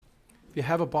If you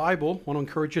have a Bible, I want to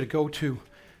encourage you to go to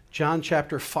John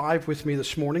chapter 5 with me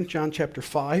this morning. John chapter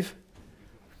 5.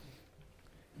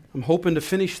 I'm hoping to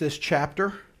finish this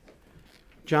chapter.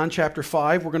 John chapter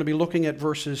 5, we're going to be looking at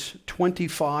verses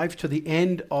 25 to the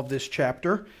end of this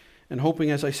chapter, and hoping,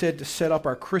 as I said, to set up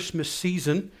our Christmas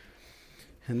season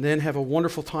and then have a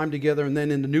wonderful time together. And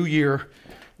then in the new year,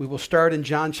 we will start in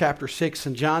John chapter 6,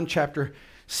 and John chapter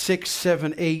 6,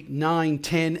 7, 8, 9,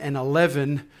 10, and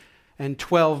 11 and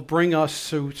 12 bring us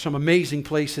to some amazing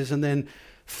places. And then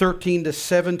 13 to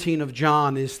 17 of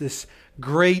John is this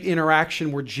great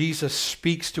interaction where Jesus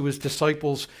speaks to his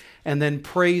disciples and then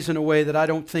prays in a way that I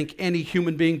don't think any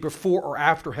human being before or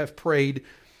after have prayed.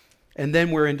 And then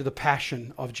we're into the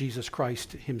passion of Jesus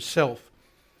Christ himself.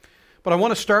 But I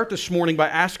want to start this morning by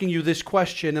asking you this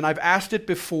question, and I've asked it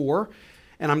before,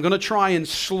 and I'm going to try and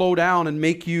slow down and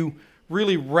make you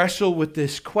really wrestle with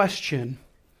this question.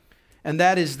 And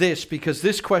that is this, because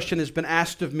this question has been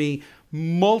asked of me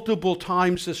multiple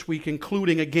times this week,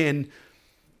 including again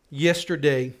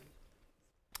yesterday.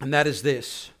 And that is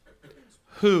this: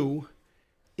 who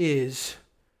is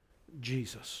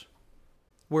Jesus?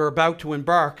 We're about to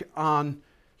embark on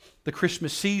the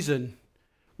Christmas season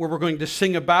where we're going to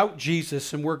sing about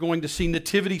Jesus, and we're going to see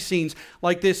nativity scenes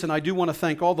like this. And I do want to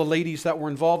thank all the ladies that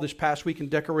were involved this past week in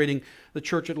decorating the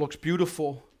church. It looks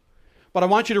beautiful. But I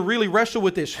want you to really wrestle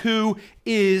with this. Who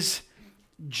is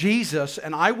Jesus?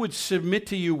 And I would submit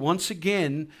to you once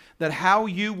again that how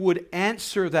you would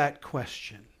answer that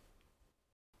question,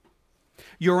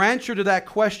 your answer to that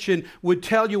question would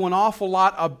tell you an awful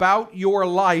lot about your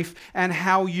life and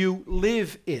how you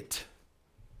live it.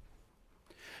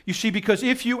 You see, because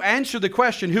if you answer the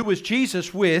question, who is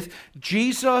Jesus, with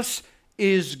Jesus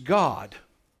is God,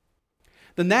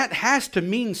 then that has to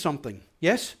mean something.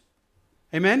 Yes?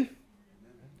 Amen?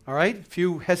 All right? A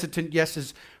few hesitant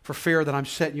yeses for fear that I'm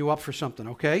setting you up for something,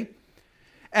 okay?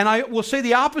 And I will say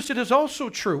the opposite is also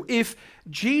true. If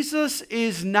Jesus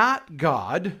is not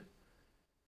God,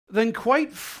 then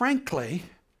quite frankly,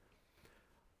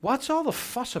 what's all the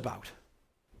fuss about?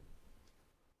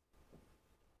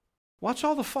 What's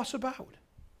all the fuss about?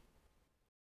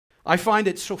 I find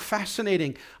it so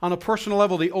fascinating on a personal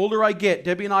level. The older I get,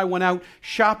 Debbie and I went out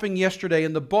shopping yesterday,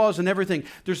 and the buzz and everything.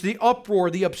 There's the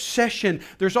uproar, the obsession.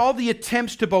 There's all the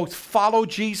attempts to both follow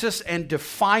Jesus and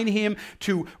define him,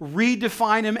 to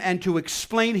redefine him and to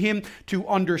explain him, to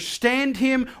understand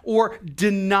him or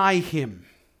deny him.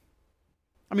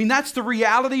 I mean, that's the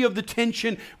reality of the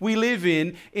tension we live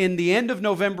in the end of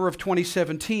November of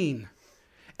 2017.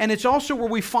 And it's also where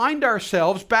we find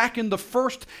ourselves back in the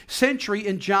first century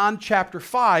in John chapter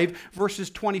 5, verses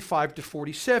 25 to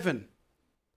 47.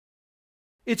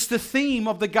 It's the theme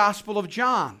of the Gospel of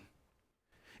John.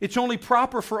 It's only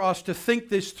proper for us to think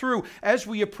this through as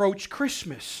we approach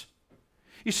Christmas.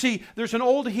 You see, there's an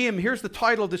old hymn. Here's the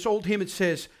title of this old hymn. It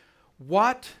says,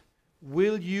 "What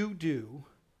will you do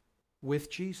with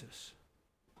Jesus?"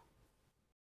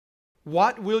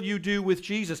 What will you do with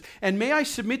Jesus? And may I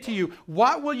submit to you,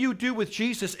 what will you do with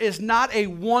Jesus is not a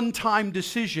one-time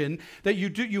decision that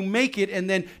you make it and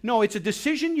then, no, it's a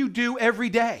decision you do every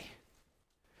day.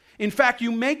 In fact,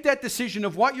 you make that decision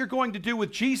of what you're going to do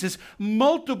with Jesus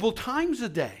multiple times a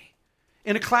day.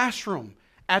 In a classroom,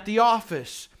 at the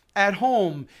office, at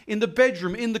home, in the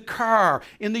bedroom, in the car,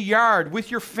 in the yard, with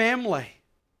your family.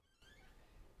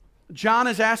 John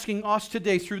is asking us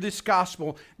today through this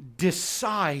gospel,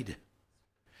 decide.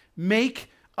 Make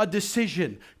a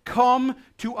decision. Come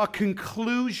to a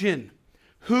conclusion.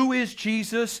 Who is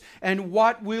Jesus and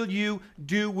what will you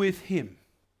do with him?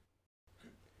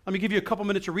 Let me give you a couple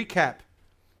minutes of recap.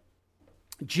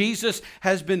 Jesus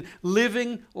has been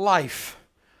living life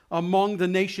among the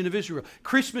nation of Israel.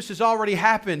 Christmas has already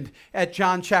happened at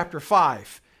John chapter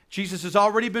 5. Jesus has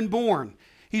already been born.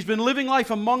 He's been living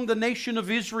life among the nation of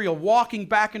Israel, walking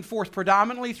back and forth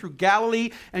predominantly through Galilee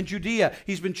and Judea.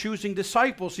 He's been choosing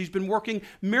disciples. He's been working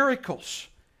miracles.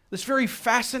 This very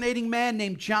fascinating man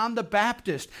named John the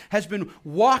Baptist has been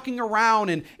walking around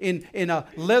in a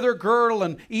leather girdle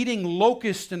and eating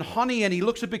locusts and honey, and he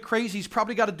looks a bit crazy. He's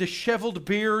probably got a disheveled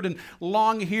beard and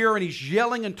long hair, and he's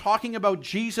yelling and talking about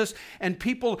Jesus, and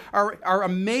people are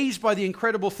amazed by the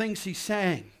incredible things he's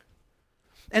saying.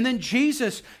 And then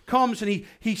Jesus comes and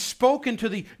he's spoken to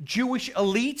the Jewish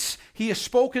elites. He has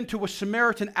spoken to a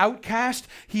Samaritan outcast.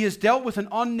 He has dealt with an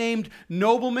unnamed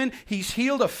nobleman. He's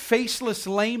healed a faceless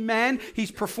lame man.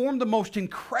 He's performed the most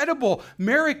incredible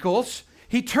miracles.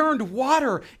 He turned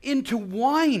water into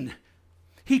wine.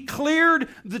 He cleared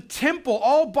the temple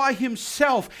all by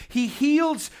himself. He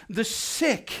heals the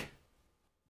sick.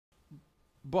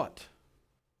 But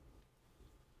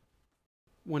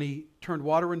when he turned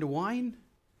water into wine,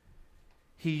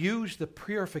 he used the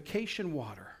purification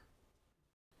water.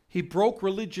 He broke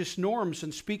religious norms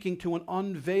in speaking to an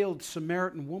unveiled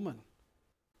Samaritan woman.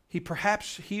 He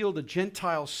perhaps healed a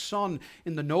Gentile son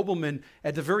in the nobleman.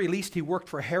 At the very least, he worked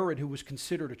for Herod, who was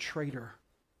considered a traitor.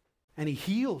 And he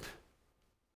healed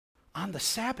on the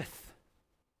Sabbath.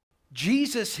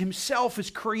 Jesus himself is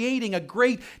creating a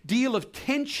great deal of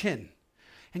tension.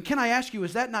 And can I ask you,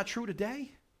 is that not true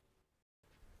today?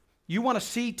 You want to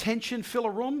see tension fill a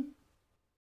room?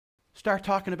 Start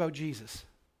talking about Jesus.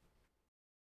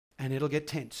 And it'll get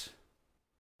tense.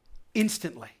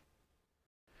 Instantly.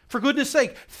 For goodness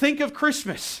sake, think of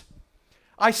Christmas.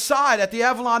 I saw it at the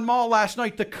Avalon Mall last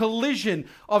night, the collision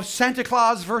of Santa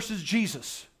Claus versus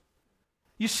Jesus.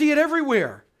 You see it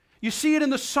everywhere. You see it in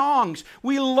the songs.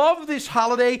 We love this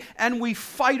holiday and we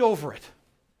fight over it.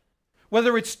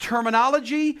 Whether it's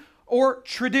terminology or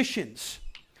traditions.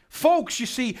 Folks, you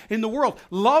see, in the world,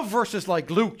 love verses like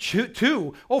Luke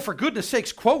 2. Oh, for goodness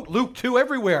sakes, quote Luke 2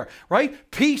 everywhere, right?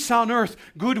 Peace on earth,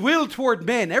 goodwill toward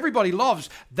men. Everybody loves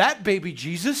that baby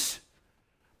Jesus.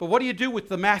 But what do you do with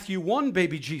the Matthew 1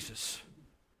 baby Jesus?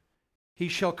 He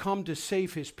shall come to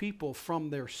save his people from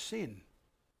their sin.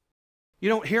 You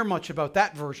don't hear much about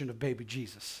that version of baby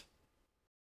Jesus.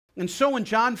 And so in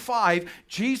John 5,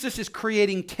 Jesus is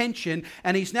creating tension,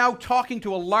 and he's now talking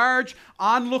to a large,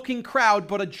 onlooking crowd,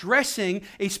 but addressing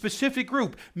a specific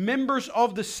group, members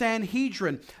of the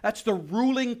Sanhedrin. That's the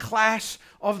ruling class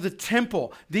of the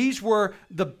temple. These were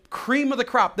the cream of the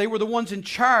crop. They were the ones in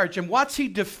charge. And what's he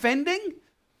defending?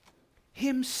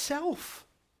 Himself.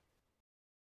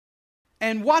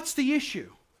 And what's the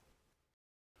issue?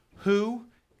 Who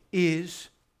is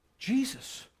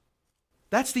Jesus?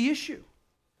 That's the issue.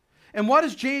 And what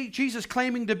is Jesus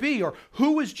claiming to be? Or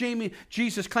who is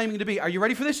Jesus claiming to be? Are you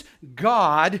ready for this?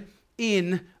 God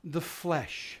in the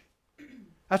flesh.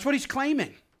 That's what he's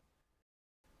claiming.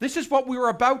 This is what we were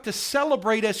about to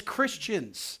celebrate as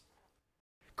Christians.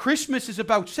 Christmas is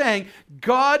about saying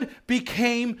God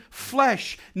became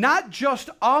flesh. Not just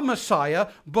a Messiah,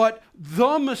 but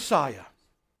the Messiah.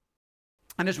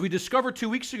 And as we discovered 2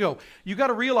 weeks ago, you got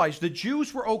to realize the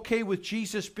Jews were okay with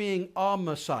Jesus being a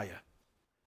Messiah.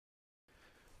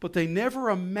 But they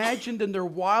never imagined in their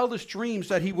wildest dreams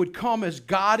that he would come as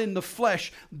God in the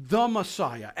flesh, the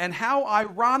Messiah. And how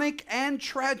ironic and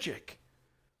tragic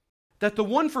that the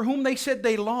one for whom they said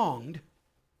they longed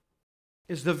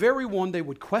is the very one they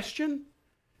would question,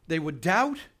 they would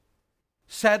doubt,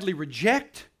 sadly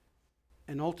reject,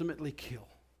 and ultimately kill.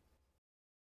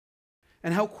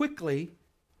 And how quickly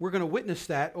we're going to witness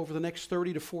that over the next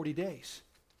 30 to 40 days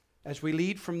as we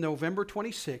lead from November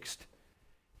 26th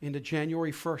into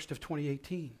January 1st of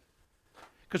 2018.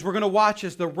 Because we're going to watch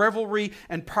as the revelry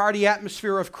and party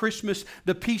atmosphere of Christmas,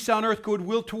 the peace on earth,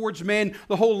 goodwill towards men,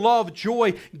 the whole love,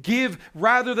 joy, give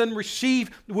rather than receive,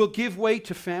 will give way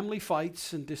to family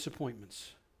fights and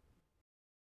disappointments.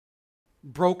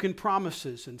 Broken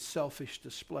promises and selfish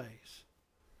displays.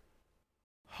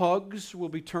 Hugs will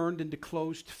be turned into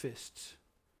closed fists.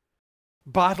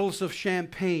 Bottles of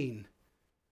champagne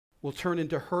will turn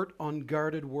into hurt,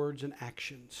 unguarded words and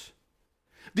actions.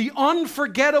 The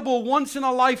unforgettable,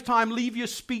 once-in-a-lifetime,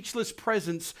 leave-you-speechless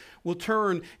presents will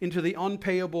turn into the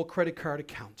unpayable credit card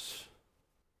accounts.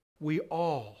 We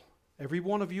all, every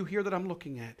one of you here that I'm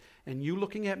looking at, and you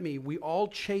looking at me, we all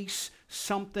chase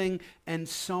something and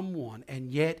someone.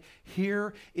 And yet,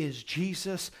 here is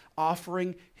Jesus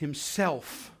offering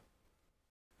himself,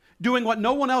 doing what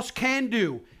no one else can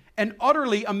do. And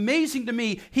utterly amazing to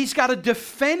me, he's got to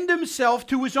defend himself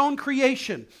to his own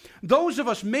creation. Those of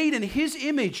us made in his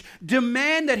image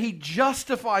demand that he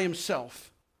justify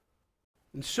himself.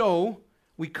 And so,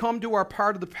 we come to our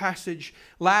part of the passage.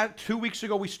 2 weeks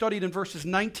ago, we studied in verses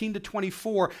 19 to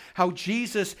 24 how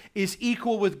Jesus is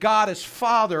equal with God as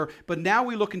Father. But now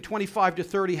we look in 25 to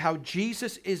 30 how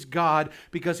Jesus is God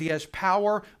because he has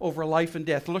power over life and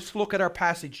death. Let's look at our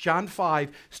passage, John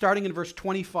 5, starting in verse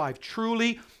 25.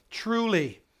 Truly,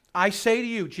 truly, I say to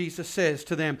you, Jesus says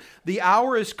to them, the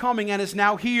hour is coming and is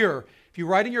now here. If you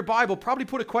write in your Bible, probably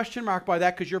put a question mark by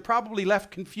that because you're probably left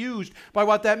confused by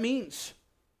what that means.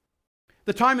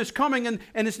 The time is coming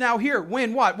and is now here.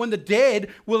 When what? When the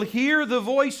dead will hear the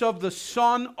voice of the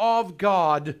Son of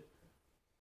God.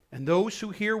 And those who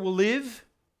hear will live.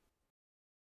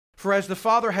 For as the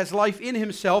Father has life in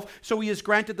himself, so he has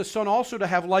granted the Son also to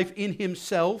have life in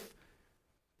himself.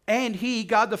 And he,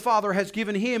 God the Father, has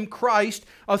given him, Christ,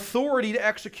 authority to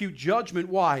execute judgment.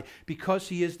 Why? Because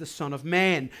he is the Son of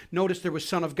Man. Notice there was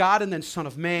Son of God and then Son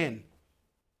of Man.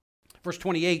 Verse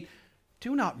 28,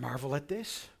 do not marvel at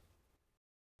this.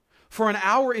 For an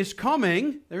hour is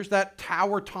coming, there's that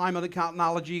tower time of the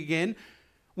analogy again,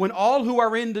 when all who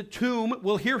are in the tomb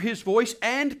will hear his voice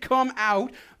and come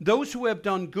out, those who have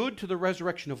done good to the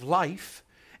resurrection of life,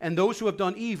 and those who have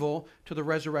done evil to the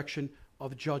resurrection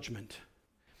of judgment.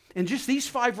 And just these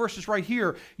 5 verses right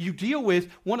here, you deal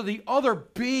with one of the other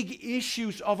big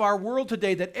issues of our world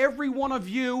today that every one of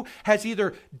you has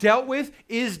either dealt with,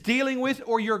 is dealing with,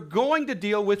 or you're going to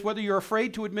deal with, whether you're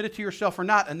afraid to admit it to yourself or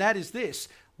not, and that is this: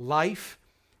 life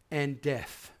and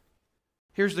death.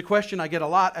 Here's the question I get a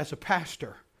lot as a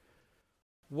pastor.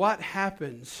 What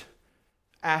happens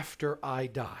after I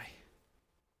die?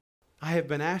 I have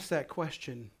been asked that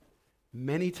question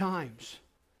many times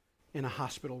in a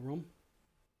hospital room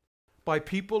by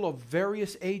people of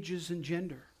various ages and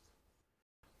gender.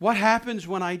 What happens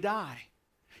when I die?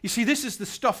 You see, this is the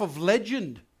stuff of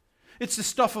legend. It's the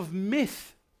stuff of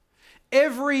myth.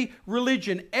 Every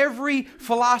religion, every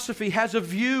philosophy has a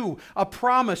view, a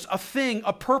promise, a thing,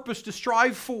 a purpose to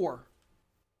strive for.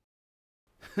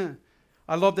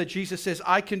 I love that Jesus says,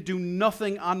 I can do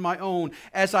nothing on my own.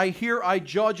 As I hear, I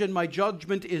judge, and my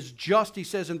judgment is just. He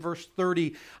says in verse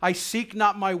 30, I seek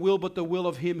not my will, but the will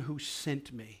of him who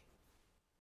sent me.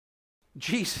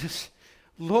 Jesus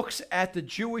looks at the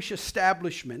Jewish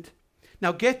establishment.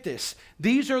 Now get this.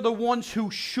 These are the ones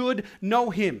who should know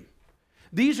him.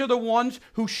 These are the ones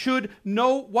who should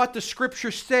know what the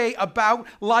scriptures say about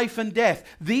life and death.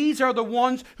 These are the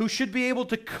ones who should be able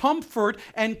to comfort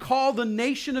and call the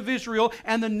nation of Israel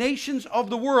and the nations of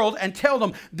the world and tell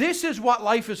them, this is what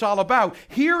life is all about.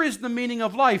 Here is the meaning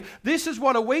of life. This is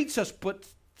what awaits us. But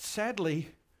sadly,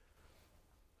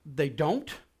 they don't.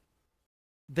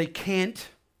 They can't,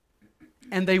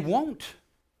 and they won't.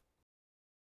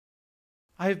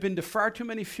 I have been to far too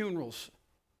many funerals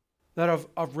that are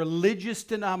of religious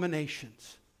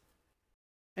denominations,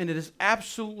 and it is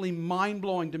absolutely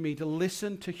mind-blowing to me to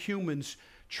listen to humans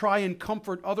try and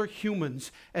comfort other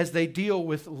humans as they deal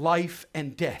with life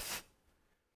and death,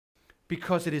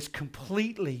 because it is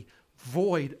completely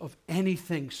void of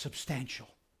anything substantial.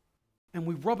 And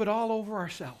we rub it all over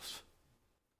ourselves.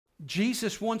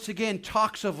 Jesus once again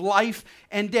talks of life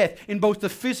and death in both the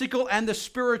physical and the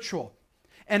spiritual.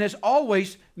 And as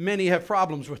always, many have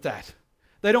problems with that.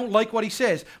 They don't like what he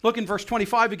says. Look in verse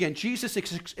 25 again. Jesus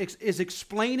is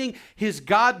explaining his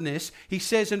godness. He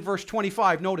says in verse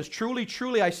 25, notice, truly,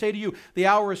 truly, I say to you, the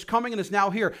hour is coming and is now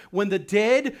here, when the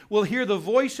dead will hear the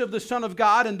voice of the Son of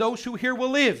God, and those who hear will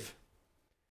live.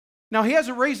 Now, he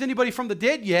hasn't raised anybody from the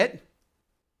dead yet.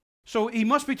 So he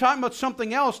must be talking about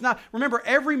something else. Now, remember,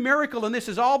 every miracle in this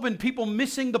has all been people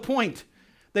missing the point.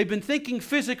 They've been thinking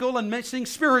physical and missing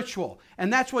spiritual.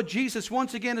 And that's what Jesus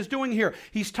once again is doing here.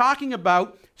 He's talking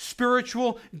about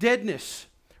spiritual deadness.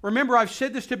 Remember, I've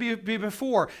said this to you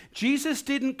before. Jesus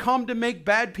didn't come to make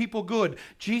bad people good.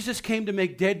 Jesus came to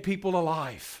make dead people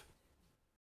alive.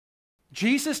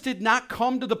 Jesus did not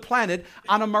come to the planet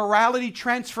on a morality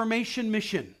transformation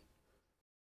mission.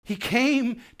 He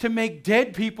came to make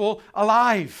dead people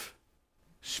alive,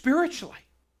 spiritually.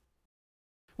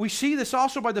 We see this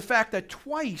also by the fact that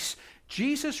twice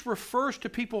Jesus refers to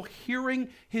people hearing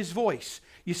his voice.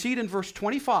 You see it in verse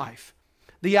 25.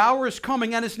 The hour is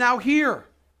coming and is now here.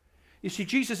 You see,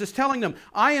 Jesus is telling them,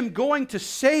 I am going to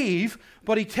save,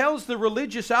 but he tells the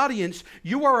religious audience,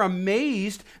 you are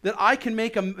amazed that I can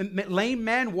make a lame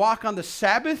man walk on the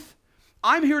Sabbath?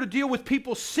 I'm here to deal with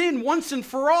people's sin once and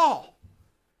for all.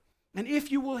 And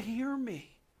if you will hear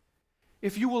me,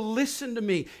 if you will listen to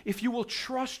me, if you will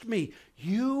trust me,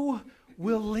 you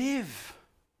will live.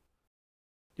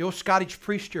 The old Scottish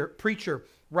preacher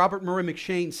Robert Murray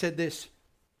McShane said this,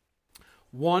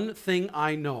 one thing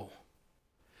I know,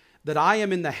 that I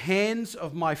am in the hands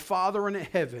of my Father in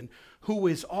heaven, who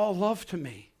is all love to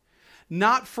me,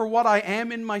 not for what I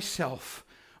am in myself,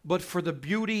 but for the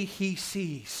beauty he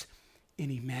sees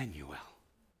in Emmanuel.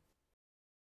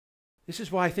 This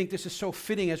is why I think this is so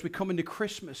fitting as we come into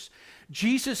Christmas.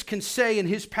 Jesus can say in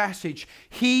his passage,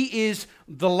 he is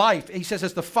the life. He says,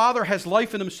 as the Father has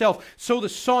life in himself, so the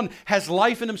Son has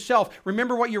life in himself.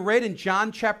 Remember what you read in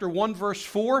John chapter 1, verse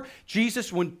 4?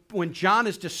 Jesus, when John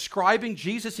is describing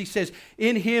Jesus, he says,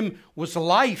 in him was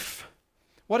life.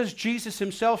 What does Jesus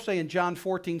himself say in John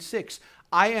 14:6?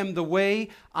 I am the way,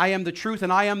 I am the truth,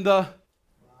 and I am the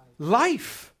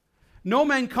life. No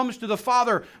man comes to the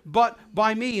Father but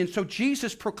by me. And so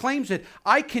Jesus proclaims it.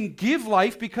 I can give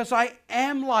life because I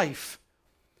am life.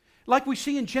 Like we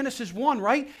see in Genesis 1,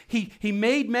 right? He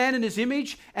made man in his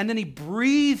image, and then he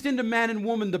breathed into man and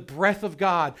woman the breath of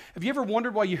God. Have you ever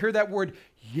wondered why you hear that word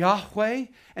Yahweh?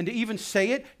 And to even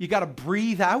say it, you got to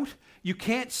breathe out. You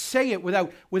can't say it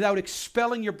without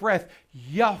expelling your breath.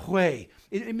 Yahweh.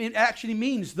 It actually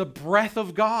means the breath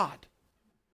of God,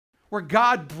 where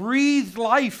God breathed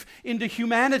life into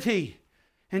humanity.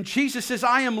 And Jesus says,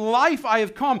 I am life, I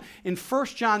have come. In 1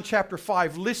 John chapter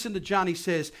 5, listen to John, he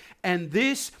says, and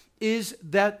this is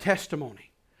that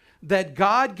testimony, that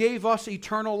God gave us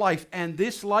eternal life, and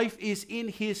this life is in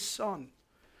his Son.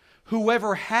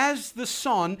 Whoever has the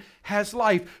Son has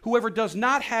life. Whoever does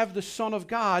not have the Son of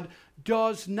God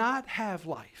does not have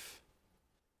life.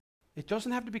 It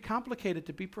doesn't have to be complicated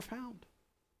to be profound.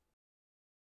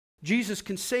 Jesus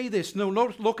can say this. No,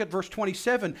 look at verse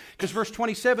 27, because verse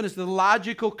 27 is the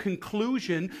logical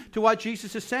conclusion to what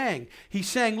Jesus is saying. He's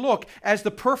saying, look, as the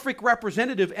perfect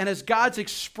representative and as God's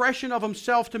expression of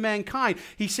himself to mankind,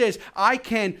 he says, I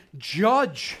can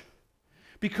judge,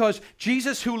 because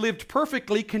Jesus, who lived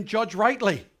perfectly, can judge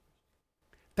rightly.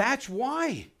 That's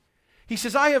why. He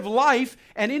says, I have life,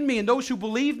 and in me, and those who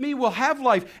believe me will have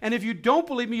life. And if you don't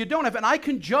believe me, you don't have. And I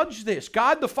can judge this.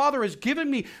 God the Father has given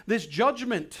me this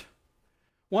judgment.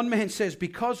 One man says,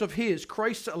 because of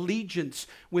Christ's allegiance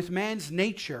with man's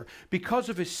nature, because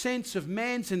of his sense of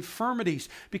man's infirmities,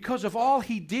 because of all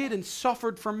he did and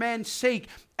suffered for man's sake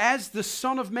as the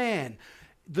Son of Man,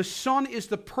 the Son is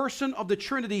the person of the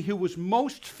Trinity who was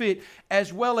most fit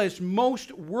as well as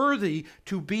most worthy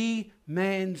to be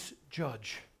man's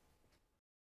judge.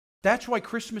 That's why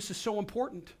Christmas is so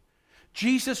important.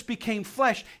 Jesus became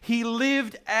flesh. He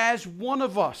lived as one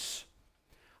of us.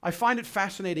 I find it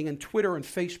fascinating on Twitter and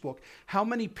Facebook how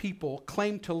many people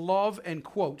claim to love and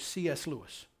quote C.S.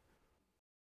 Lewis.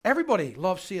 Everybody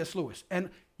loves C.S. Lewis,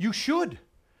 and you should.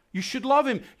 You should love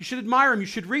him. You should admire him. You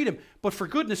should read him. But for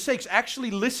goodness sakes, actually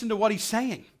listen to what he's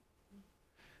saying.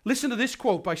 Listen to this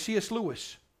quote by C.S.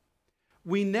 Lewis.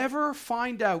 We never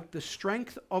find out the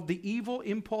strength of the evil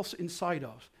impulse inside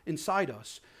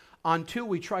us until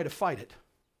we try to fight it.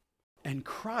 And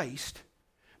Christ,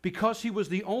 because he was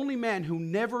the only man who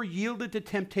never yielded to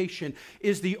temptation,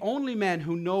 is the only man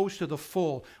who knows to the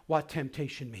full what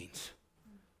temptation means.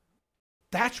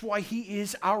 That's why he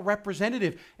is our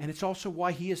representative, and it's also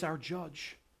why he is our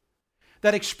judge.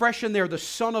 That expression there, the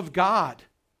Son of God,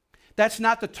 that's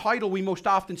not the title we most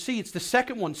often see. It's the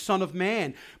second one, Son of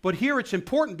Man. But here it's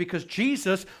important because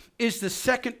Jesus is the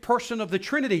second person of the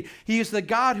Trinity. He is the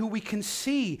God who we can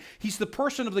see. He's the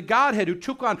person of the Godhead who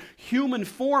took on human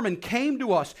form and came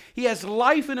to us. He has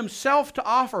life in himself to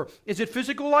offer. Is it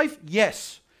physical life?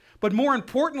 Yes. But more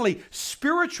importantly,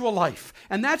 spiritual life.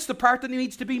 And that's the part that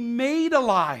needs to be made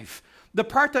alive. The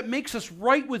part that makes us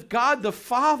right with God the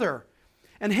Father.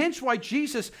 And hence why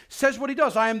Jesus says what he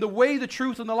does. I am the way, the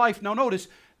truth, and the life. Now notice,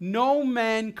 no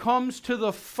man comes to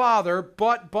the Father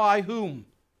but by whom?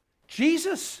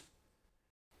 Jesus.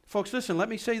 Folks, listen, let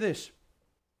me say this.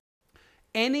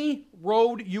 Any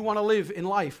road you want to live in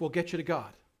life will get you to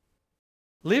God.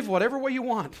 Live whatever way you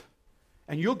want,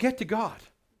 and you'll get to God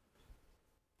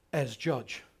as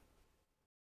judge.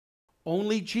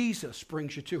 Only Jesus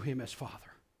brings you to him as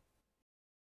Father.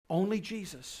 Only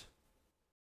Jesus.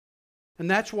 And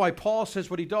that's why Paul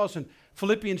says what he does in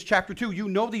Philippians chapter 2. You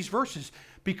know these verses.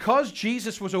 Because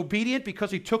Jesus was obedient,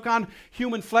 because he took on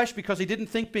human flesh, because he didn't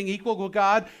think being equal with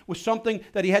God was something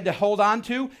that he had to hold on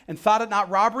to and thought it not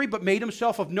robbery, but made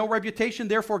himself of no reputation.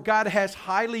 Therefore, God has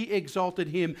highly exalted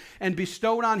him and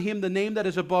bestowed on him the name that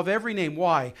is above every name.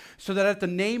 Why? So that at the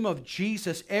name of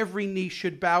Jesus, every knee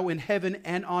should bow in heaven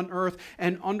and on earth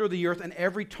and under the earth, and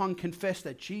every tongue confess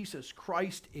that Jesus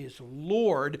Christ is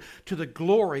Lord, to the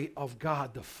glory of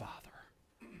God the Father.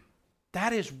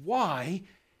 That is why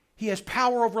he has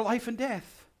power over life and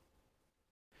death.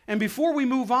 And before we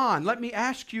move on, let me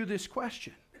ask you this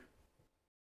question.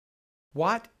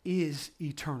 What is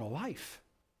eternal life?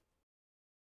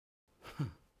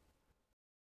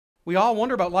 We all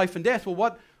wonder about life and death.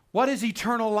 Well, what is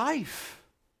eternal life?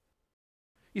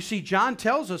 You see, John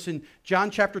tells us in John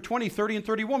chapter 20, 30 and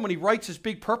 31, when he writes his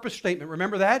big purpose statement,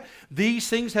 remember that? These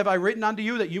things have I written unto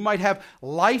you, that you might have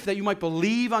life, that you might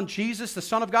believe on Jesus, the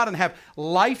Son of God, and have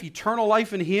life, eternal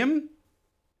life in him.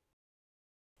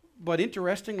 But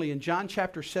interestingly, in John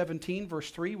chapter 17,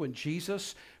 verse 3, when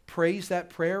Jesus prays that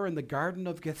prayer in the Garden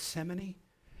of Gethsemane,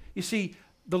 you see,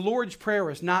 the Lord's Prayer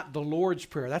is not the Lord's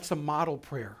Prayer. That's a model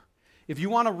prayer. If you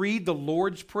want to read the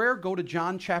Lord's Prayer, go to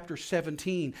John chapter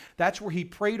 17. That's where he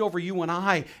prayed over you and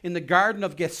I in the Garden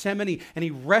of Gethsemane, and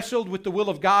he wrestled with the will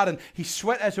of God, and he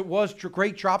sweat as it was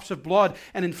great drops of blood.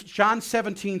 And in John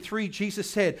 17:3, Jesus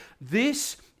said,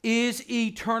 "This is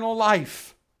eternal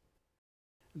life,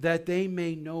 that they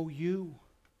may know you,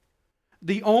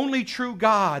 the only true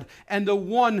God, and the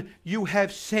one you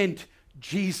have sent,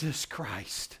 Jesus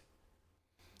Christ."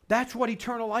 That's what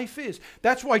eternal life is.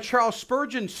 That's why Charles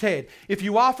Spurgeon said, if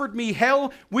you offered me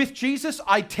hell with Jesus,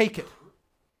 I'd take it.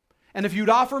 And if you'd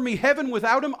offer me heaven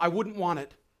without him, I wouldn't want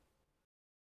it.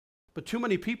 But too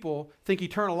many people think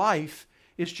eternal life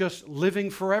is just living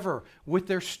forever with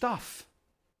their stuff.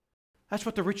 That's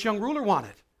what the rich young ruler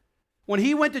wanted. When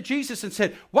he went to Jesus and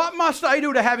said, what must I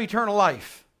do to have eternal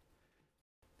life?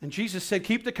 And Jesus said,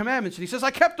 keep the commandments. And he says,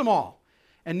 I kept them all.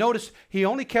 And notice, he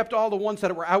only kept all the ones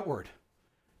that were outward.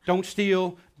 Don't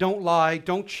steal, don't lie,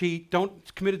 don't cheat,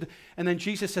 don't commit. And then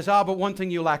Jesus says, but one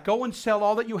thing you lack. Go and sell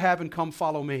all that you have and come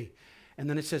follow me. And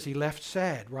then it says he left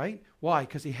sad, right? Why?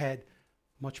 Because he had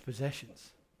much possessions.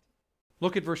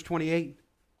 Look at verse 28.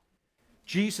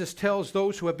 Jesus tells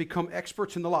those who have become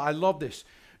experts in the law, I love this,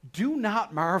 do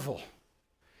not marvel.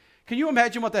 Can you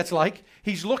imagine what that's like?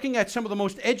 He's looking at some of the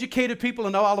most educated people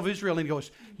in all of Israel and he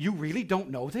goes, you really don't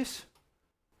know this?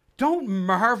 Don't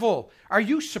marvel. Are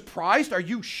you surprised? Are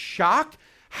you shocked?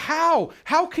 How?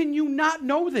 How can you not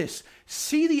know this?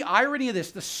 See the irony of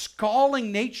this, the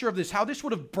scalding nature of this, how this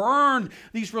would have burned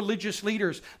these religious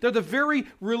leaders. They're the very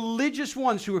religious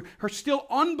ones who are still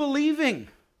unbelieving.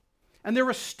 And they're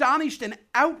astonished and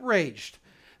outraged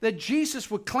that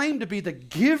Jesus would claim to be the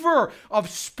giver of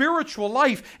spiritual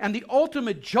life and the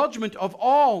ultimate judgment of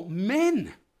all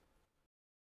men.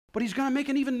 But he's going to make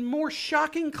an even more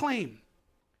shocking claim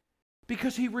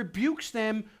because he rebukes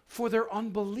them for their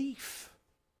unbelief.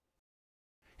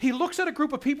 He looks at a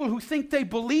group of people who think they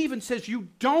believe and says, you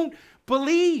don't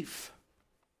believe.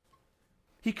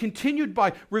 He continued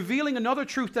by revealing another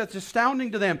truth that's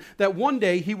astounding to them, that one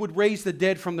day he would raise the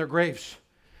dead from their graves.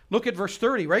 Look at verse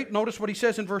 30, right? Notice what he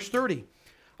says in verse 30.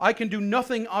 I can do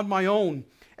nothing on my own.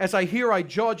 As I hear, I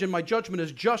judge, and my judgment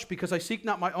is just because I seek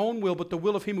not my own will, but the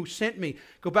will of him who sent me.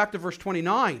 Go back to verse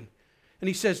 29. And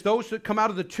he says, those that come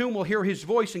out of the tomb will hear his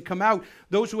voice and come out.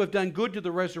 Those who have done good to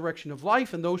the resurrection of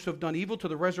life, and those who have done evil to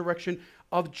the resurrection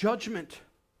of judgment.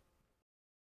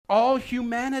 All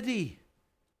humanity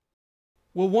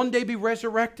will one day be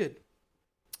resurrected.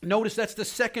 Notice that's the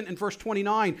second in verse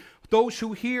 29. Those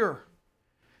who hear.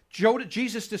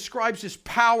 Jesus describes his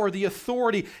power, the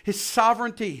authority, his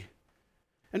sovereignty.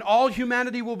 And all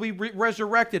humanity will be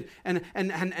resurrected. And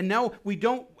now we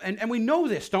don't, and we know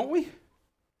this, don't we?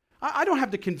 I don't have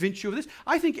to convince you of this.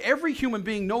 I think every human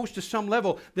being knows to some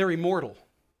level they're immortal.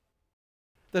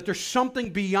 That there's something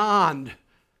beyond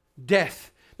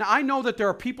death. Now, I know that there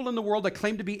are people in the world that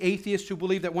claim to be atheists who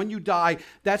believe that when you die,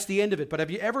 that's the end of it. But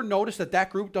have you ever noticed that that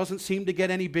group doesn't seem to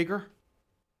get any bigger?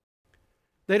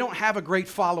 They don't have a great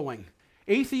following.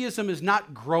 Atheism is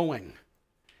not growing.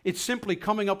 It's simply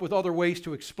coming up with other ways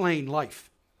to explain life.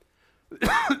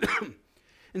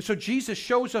 And so Jesus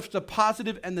shows us the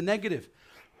positive and the negative.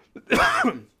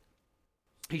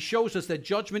 He shows us that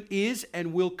judgment is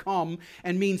and will come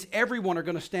and means everyone are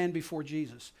going to stand before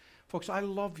Jesus. Folks, I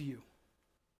love you,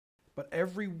 but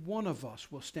every one of us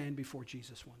will stand before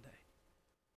Jesus one day.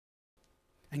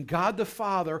 And God the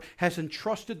Father has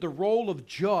entrusted the role of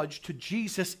judge to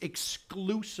Jesus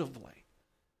exclusively.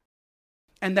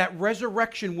 And that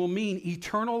resurrection will mean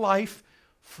eternal life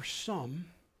for some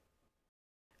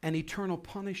and eternal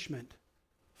punishment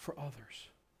for others.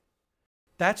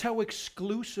 That's how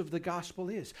exclusive the gospel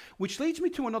is. Which leads me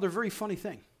to another very funny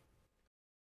thing.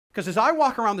 Because as I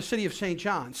walk around the city of St.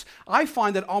 John's, I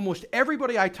find that almost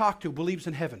everybody I talk to believes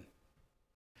in heaven.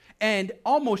 And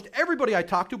almost everybody I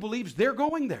talk to believes they're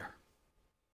going there.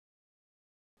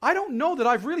 I don't know that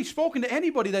I've really spoken to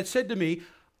anybody that said to me,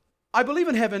 I believe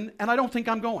in heaven and I don't think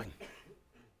I'm going.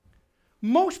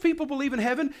 Most people believe in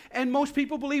heaven and most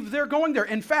people believe they're going there.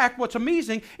 In fact, what's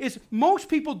amazing is most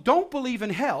people don't believe in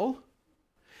hell.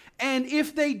 And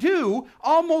if they do,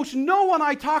 almost no one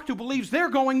I talk to believes they're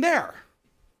going there.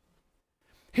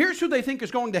 Here's who they think is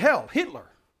going to hell. Hitler.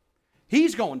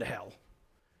 He's going to hell.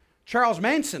 Charles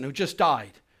Manson, who just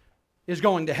died, is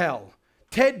going to hell.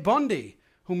 Ted Bundy,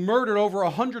 who murdered over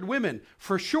 100 women,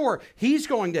 for sure, he's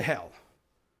going to hell.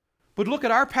 But look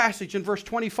at our passage in verse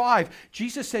 25.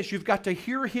 Jesus says you've got to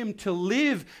hear him to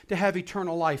live to have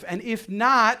eternal life. And if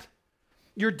not,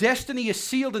 your destiny is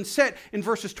sealed and set in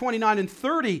verses 29 and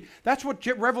 30. That's what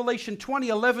Revelation 20,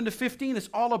 11 to 15 is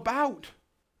all about.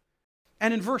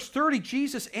 And in verse 30,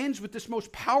 Jesus ends with this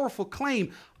most powerful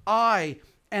claim, I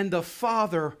and the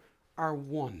Father are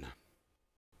one.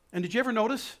 And did you ever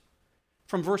notice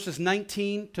from verses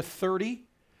 19 to 30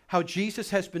 how Jesus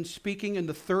has been speaking in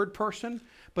the third person,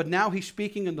 but now he's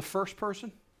speaking in the first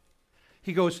person?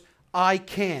 He goes, I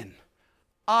can,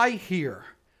 I hear,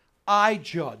 I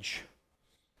judge.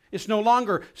 It's no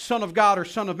longer Son of God or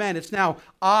Son of Man. It's now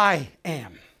I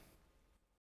am.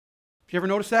 you ever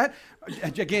notice that?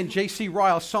 Again, J.C.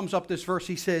 Ryle sums up this verse.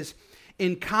 He says,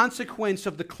 in consequence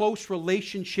of the close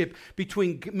relationship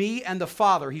between me and the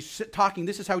Father, he's talking,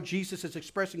 this is how Jesus is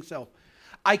expressing himself.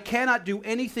 I cannot do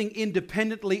anything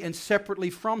independently and separately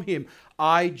from him.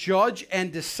 I judge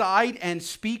and decide and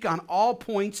speak on all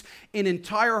points in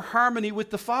entire harmony with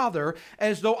the Father,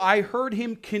 as though I heard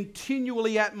him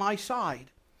continually at my side.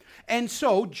 And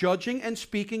so, judging and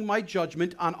speaking my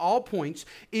judgment on all points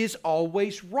is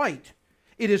always right.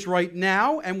 It is right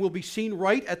now and will be seen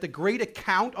right at the great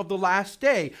account of the last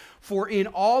day. For in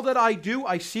all that I do,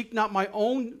 I seek not my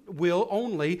own will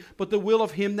only, but the will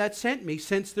of him that sent me,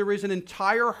 since there is an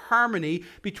entire harmony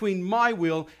between my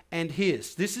will and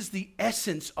his. This is the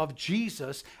essence of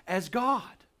Jesus as God.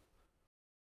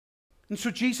 And so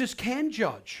Jesus can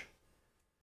judge,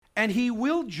 and he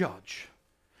will judge.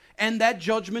 And that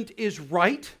judgment is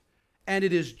right, and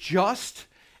it is just,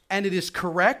 and it is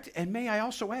correct, and may I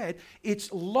also add,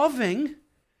 it's loving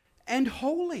and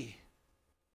holy.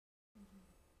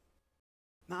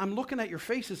 Now, I'm looking at your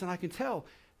faces, and I can tell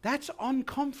that's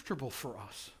uncomfortable for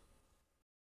us.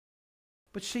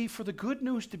 But see, for the good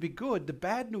news to be good, the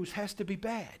bad news has to be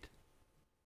bad.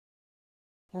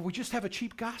 Or we just have a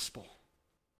cheap gospel.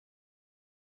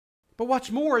 But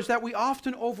what's more is that we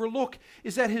often overlook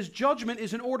is that his judgment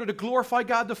is in order to glorify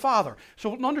God the Father.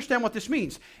 So understand what this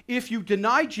means. If you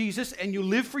deny Jesus and you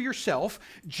live for yourself,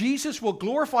 Jesus will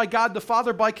glorify God the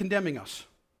Father by condemning us,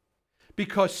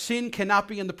 because sin cannot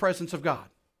be in the presence of God.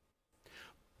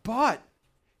 But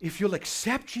if you'll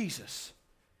accept Jesus,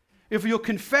 if you'll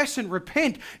confess and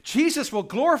repent, Jesus will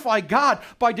glorify God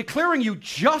by declaring you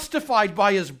justified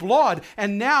by his blood,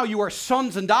 and now you are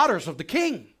sons and daughters of the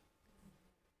King.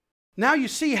 Now you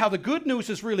see how the good news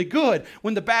is really good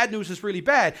when the bad news is really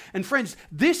bad. And friends,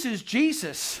 this is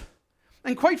Jesus.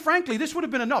 And quite frankly, this would have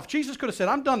been enough. Jesus could have said,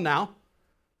 I'm done now.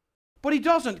 But he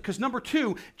doesn't, because number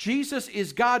two, Jesus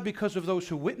is God because of those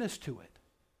who witness to it.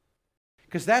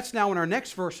 Because that's now in our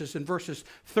next verses, in verses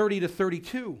 30 to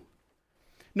 32.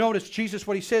 Notice Jesus,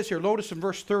 what he says here. Notice in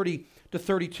verse 30 to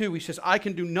 32, he says, I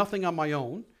can do nothing on my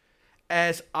own.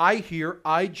 As I hear,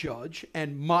 I judge,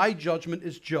 and my judgment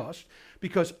is just,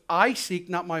 because I seek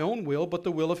not my own will, but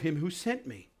the will of him who sent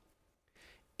me.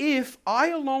 If I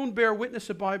alone bear witness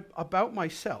about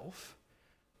myself,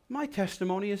 my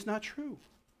testimony is not true.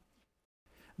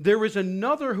 There is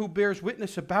another who bears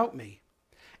witness about me,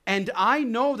 and I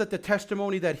know that the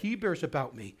testimony that he bears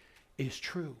about me is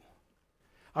true.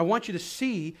 I want you to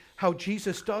see how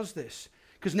Jesus does this,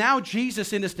 because now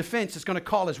Jesus, in his defense, is going to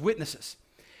call his witnesses.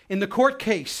 In the court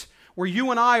case, where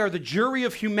you and I are the jury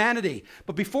of humanity.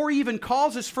 But before he even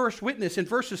calls his first witness, in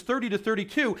verses 30 to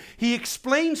 32, he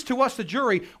explains to us, the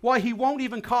jury, why he won't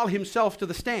even call himself to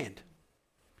the stand.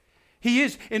 He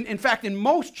is, in fact, in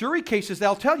most jury cases,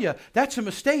 they'll tell you that's a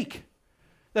mistake.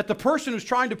 That the person who's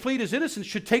trying to plead his innocence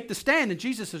should take the stand. And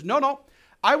Jesus says, no,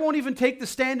 I won't even take the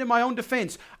stand in my own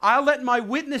defense. I'll let my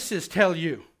witnesses tell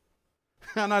you.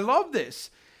 And I love this.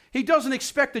 He doesn't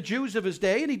expect the Jews of his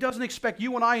day, and he doesn't expect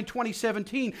you and I in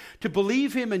 2017 to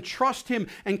believe him and trust him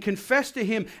and confess to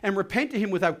him and repent to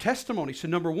him without testimony. So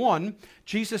number one,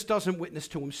 Jesus doesn't witness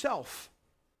to himself.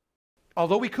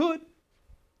 Although he could.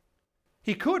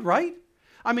 He could, right?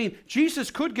 I mean,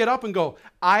 Jesus could get up and go,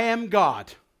 I am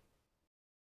God,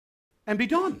 and be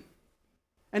done.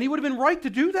 And he would have been right to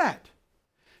do that.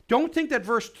 Don't think that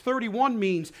verse 31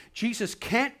 means Jesus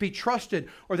can't be trusted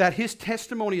or that his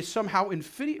testimony is somehow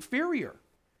inferior.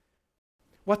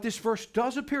 What this verse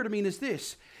does appear to mean is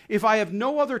this: if I have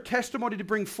no other testimony to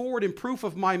bring forward in proof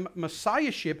of my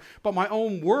messiahship but my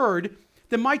own word,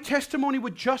 then my testimony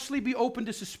would justly be open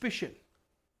to suspicion.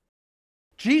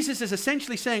 Jesus is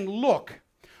essentially saying, look,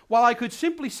 while I could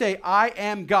simply say I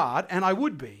am God, and I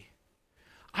would be,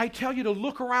 I tell you to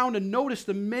look around and notice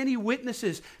the many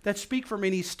witnesses that speak for me.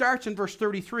 And he starts in verse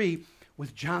 33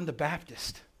 with John the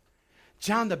Baptist.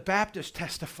 John the Baptist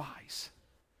testifies.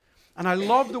 And I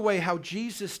love the way how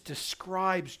Jesus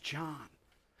describes John.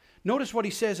 Notice what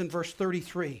he says in verse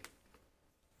 33.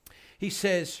 He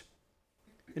says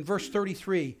in verse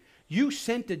 33, you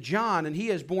sent to John, and he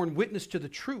has borne witness to the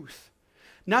truth.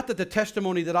 Not that the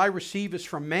testimony that I receive is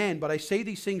from man, but I say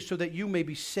these things so that you may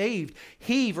be saved.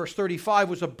 He, verse 35,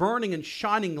 was a burning and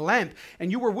shining lamp,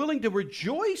 and you were willing to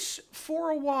rejoice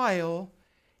for a while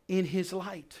in his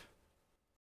light.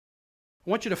 I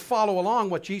want you to follow along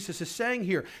what Jesus is saying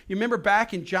here. You remember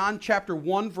back in John chapter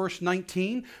 1, verse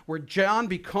 19, where John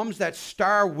becomes that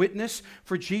star witness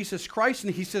for Jesus Christ,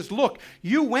 and he says, look,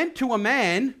 you went to a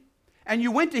man, and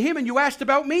you went to him, and you asked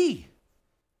about me.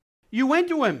 You went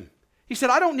to him. He said,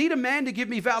 I don't need a man to give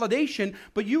me validation,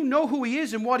 but you know who he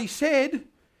is and what he said.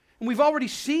 And we've already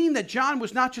seen that John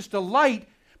was not just a light,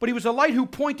 but he was a light who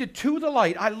pointed to the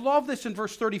light. I love this in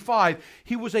verse 35.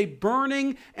 He was a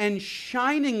burning and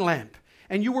shining lamp,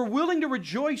 and you were willing to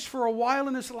rejoice for a while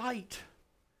in his light.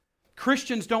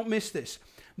 Christians don't miss this.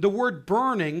 The word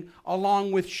burning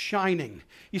along with shining.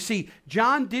 You see,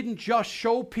 John didn't just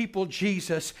show people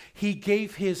Jesus, he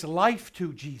gave his life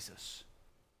to Jesus.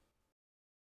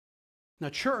 Now,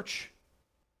 church,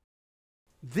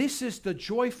 this is the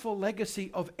joyful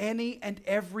legacy of any and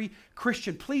every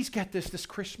Christian. Please get this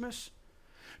Christmas.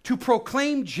 To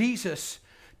proclaim Jesus,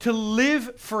 to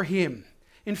live for him.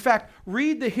 In fact,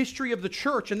 read the history of the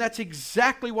church, and that's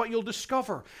exactly what you'll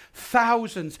discover.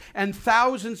 Thousands and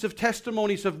thousands of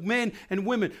testimonies of men and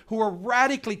women who were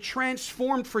radically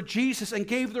transformed for Jesus and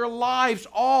gave their lives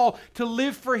all to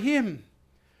live for him.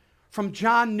 From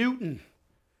John Newton,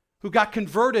 who got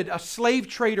converted, a slave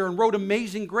trader, and wrote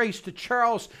Amazing Grace, to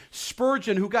Charles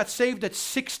Spurgeon, who got saved at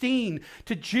 16,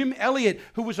 to Jim Elliot,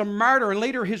 who was a martyr, and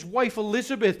later his wife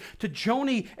Elizabeth, to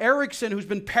Joni Eareckson, who's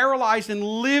been paralyzed and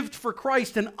lived for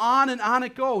Christ, and on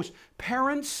it goes.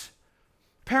 Parents,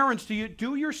 do you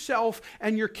do yourself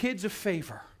and your kids a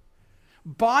favor?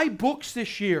 Buy books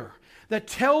this year that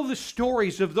tell the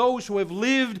stories of those who have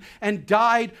lived and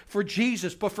died for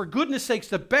Jesus. But for goodness sakes,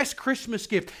 the best Christmas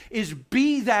gift is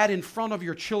be that in front of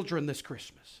your children this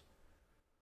Christmas.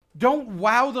 Don't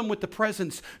wow them with the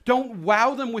presents. Don't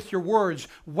wow them with your words.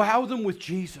 Wow them with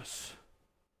Jesus.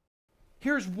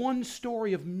 Here's one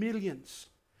story of millions.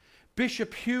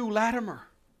 Bishop Hugh Latimer.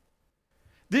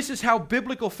 This is how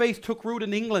biblical faith took root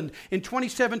in England. In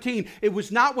 2017, it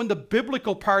was not when the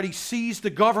biblical party seized the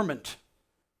government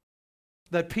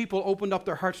that people opened up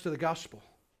their hearts to the gospel.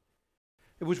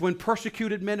 It was when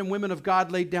persecuted men and women of God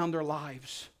laid down their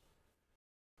lives.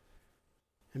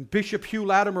 And Bishop Hugh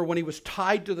Latimer, when he was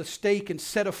tied to the stake and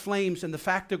set aflames, and the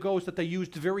fact goes that they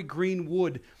used very green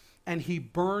wood, and he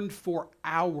burned for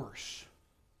hours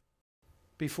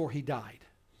before he died.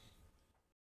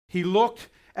 He looked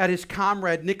at his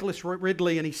comrade, Nicholas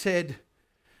Ridley, and he said,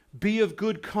 "Be of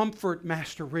good comfort,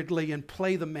 Master Ridley, and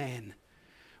play the man.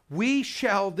 We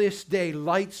shall this day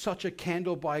light such a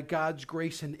candle by God's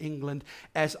grace in England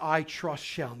as I trust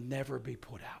shall never be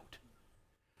put out."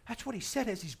 That's what he said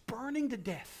as he's burning to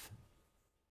death.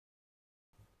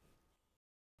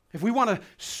 If we want to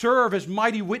serve as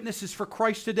mighty witnesses for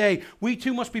Christ today, we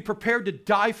too must be prepared to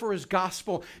die for his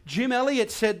gospel. Jim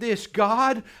Elliot said this,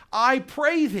 "God, I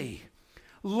pray thee,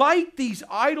 light these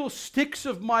idle sticks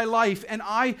of my life,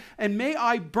 and may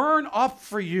I burn up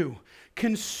for you.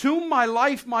 Consume my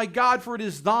life, my God, for it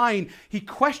is thine." He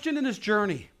questioned in his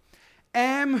journey,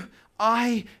 am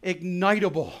I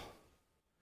ignitable?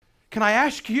 Can I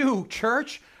ask you,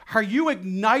 church, are you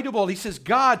ignitable? He says,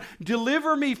 "God,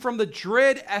 deliver me from the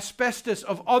dread asbestos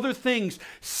of other things.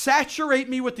 Saturate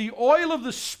me with the oil of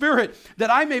the Spirit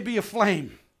that I may be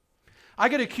aflame." I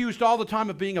get accused all the time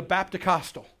of being a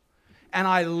Baptist-costal, and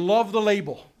I love the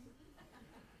label.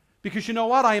 Because you know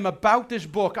what? I am about this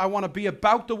book. I want to be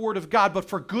about the Word of God. But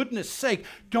for goodness sake,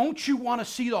 don't you want to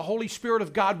see the Holy Spirit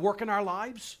of God work in our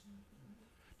lives?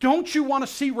 Don't you want to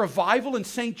see revival in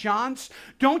St. John's?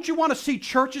 Don't you want to see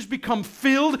churches become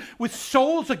filled with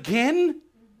souls again?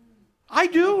 I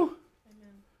do.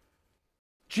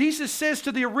 Jesus says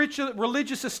to the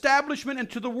religious establishment and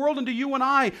to the world and to you and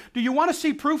I, do you want to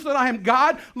see proof that I am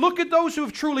God? Look at those who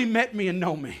have truly met me and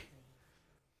know me.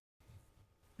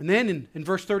 And then in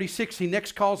verse 36, he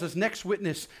next calls his next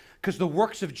witness because the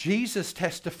works of Jesus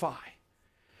testify.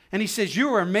 And he says,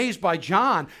 "You are amazed by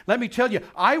John. Let me tell you,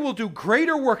 I will do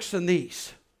greater works than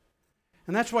these."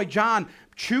 And that's why John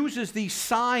chooses these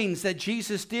signs that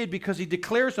Jesus did, because he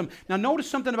declares them. Now notice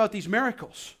something about these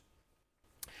miracles.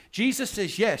 Jesus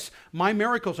says, yes, my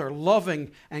miracles are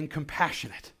loving and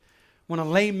compassionate. When a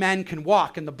lame man can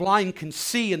walk, and the blind can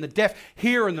see, and the deaf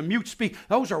hear, and the mute speak,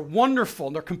 those are wonderful,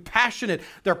 and they're compassionate,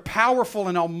 they're powerful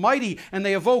and almighty, and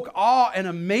they evoke awe and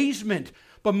amazement.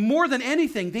 But more than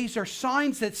anything, these are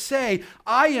signs that say,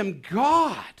 I am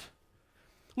God.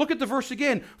 Look at the verse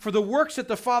again. "For the works that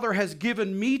the Father has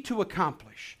given me to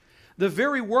accomplish, the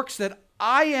very works that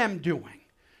I am doing,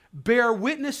 bear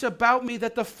witness about me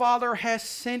that the Father has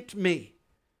sent me."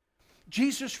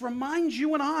 Jesus reminds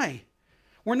you and I,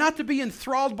 we're not to be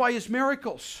enthralled by his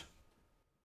miracles,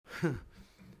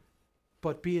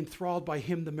 but be enthralled by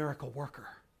him, the miracle worker.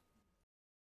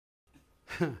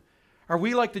 Are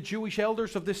we like the Jewish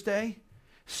elders of this day,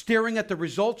 staring at the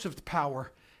results of the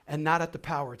power and not at the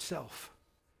power itself?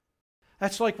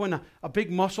 That's like when a big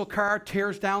muscle car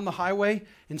tears down the highway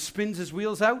and spins his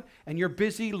wheels out, and you're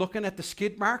busy looking at the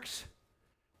skid marks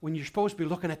when you're supposed to be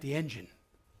looking at the engine.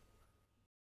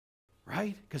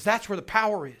 right? Because that's where the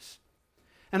power is.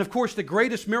 And of course, the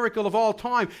greatest miracle of all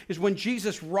time is when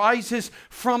Jesus rises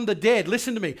from the dead.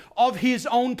 Listen to me, of his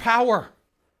own power.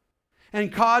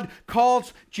 And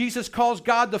Jesus calls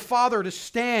God the Father to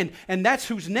stand. And that's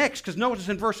who's next. Because notice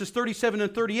in verses 37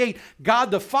 and 38,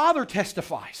 God the Father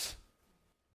testifies.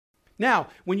 Now,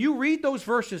 when you read those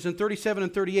verses in 37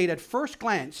 and 38 at first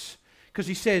glance, because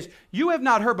he says, you have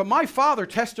not heard, but my Father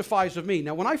testifies of me.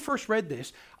 Now, when I first read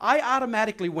this, I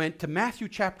automatically went to Matthew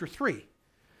chapter 3.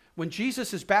 When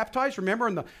Jesus is baptized, remember,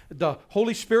 and the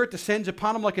Holy Spirit descends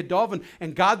upon him like a dove,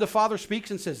 and God the Father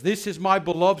speaks and says, this is my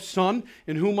beloved Son,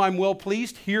 in whom I'm well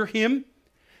pleased, hear him.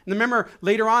 And remember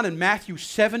later on in Matthew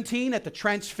 17, at the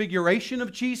transfiguration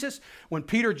of Jesus, when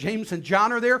Peter, James, and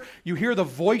John are there, you hear the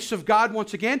voice of God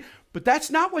once again. But that's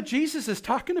not what Jesus is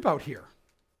talking about here.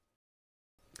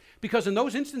 Because in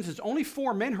those instances, only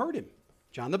 4 men heard him.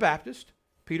 John the Baptist,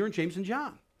 Peter, and James, and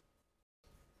John.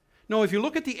 No, if you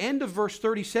look at the end of verse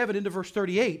 37 into verse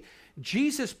 38,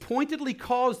 Jesus pointedly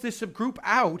calls this group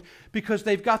out because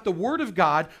they've got the Word of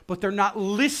God, but they're not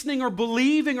listening or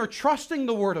believing or trusting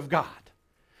the Word of God.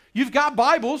 You've got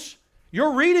Bibles,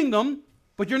 you're reading them,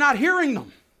 but you're not hearing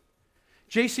them.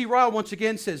 J.C. Ryle once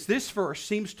again says, this verse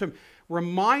seems to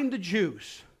remind the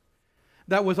Jews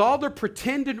that with all their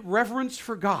pretended reverence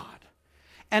for God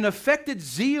and affected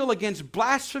zeal against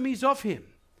blasphemies of him,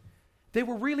 they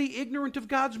were really ignorant of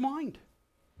God's mind.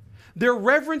 Their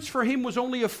reverence for him was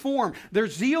only a form. Their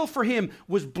zeal for him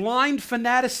was blind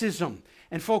fanaticism.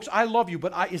 And folks, I love you,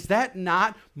 but is that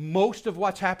not most of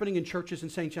what's happening in churches in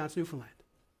St. John's, Newfoundland?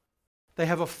 They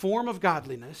have a form of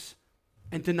godliness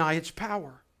and deny its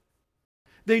power.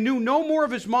 They knew no more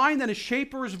of his mind than his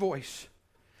shape or his voice.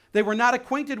 They were not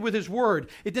acquainted with his word.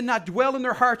 It did not dwell in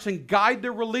their hearts and guide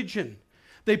their religion.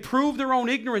 They proved their own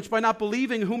ignorance by not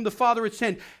believing whom the Father had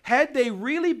sent. Had they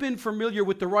really been familiar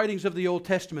with the writings of the Old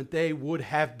Testament, they would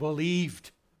have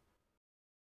believed.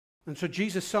 And so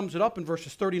Jesus sums it up in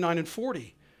verses 39 and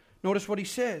 40. Notice what he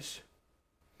says.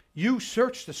 You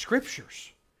search the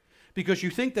Scriptures because you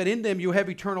think that in them you have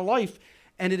eternal life,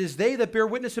 and it is they that bear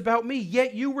witness about me,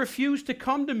 yet you refuse to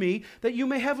come to me that you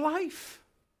may have life.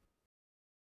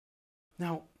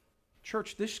 Now,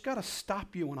 church, this has got to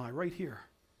stop you and I right here.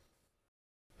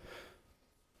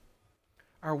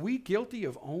 Are we guilty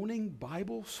of owning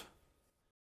Bibles,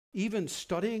 even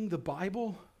studying the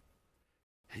Bible,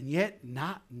 and yet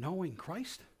not knowing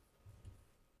Christ?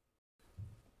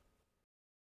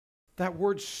 That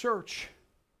word search,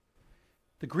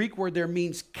 the Greek word there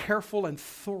means careful and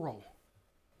thorough.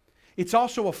 It's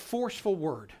also a forceful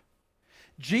word.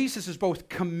 Jesus is both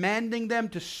commanding them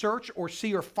to search or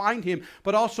see or find him,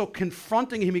 but also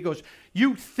confronting him. He goes,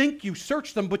 you think you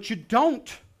search them, but you don't.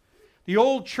 The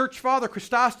old church father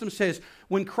Chrysostom says,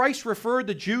 when Christ referred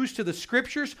the Jews to the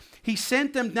Scriptures, he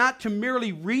sent them not to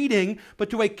merely reading, but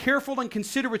to a careful and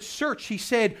considerate search. He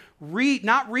said,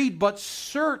 not read, but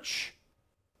search.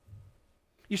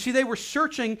 You see, they were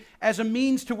searching as a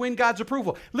means to win God's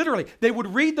approval. Literally, they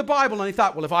would read the Bible and they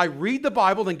thought, well, if I read the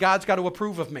Bible, then God's got to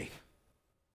approve of me.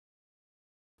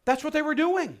 That's what they were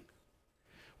doing.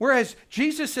 Whereas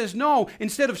Jesus says, no,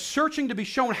 instead of searching to be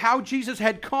shown how Jesus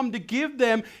had come to give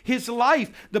them his life,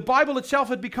 the Bible itself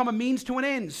had become a means to an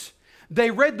end.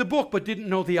 They read the book but didn't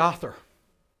know the author.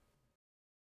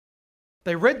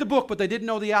 They read the book but they didn't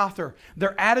know the author.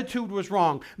 Their attitude was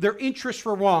wrong. Their interests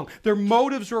were wrong. Their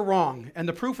motives were wrong. And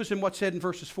the proof is in what's said in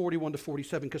verses 41 to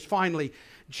 47. Because finally,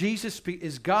 Jesus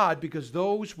is God because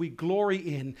those we glory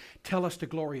in tell us to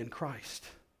glory in Christ.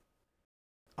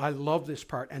 I love this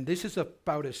part, and this is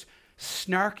about as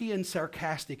snarky and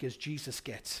sarcastic as Jesus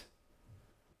gets.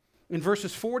 In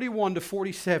verses 41 to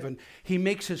 47, he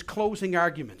makes his closing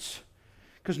arguments.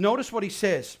 Because notice what he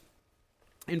says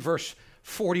in verse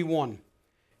 41.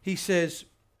 He says,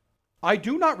 I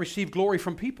do not receive glory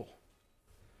from people,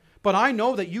 but I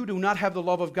know that you do not have the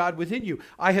love of God within you.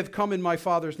 I have come in my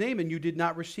Father's name, and you did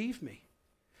not receive me.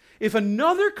 If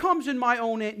another comes in my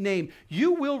own name,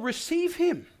 you will receive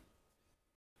him.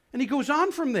 And he goes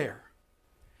on from there.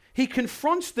 He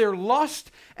confronts their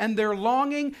lust and their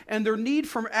longing and their need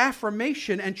for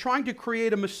affirmation and trying to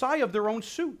create a Messiah of their own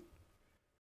suit.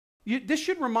 This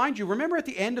should remind you, remember at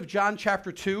the end of John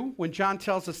chapter 2 when John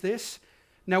tells us this?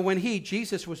 Now when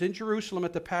Jesus was in Jerusalem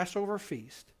at the Passover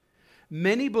feast,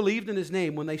 many believed in his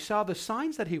name when they saw the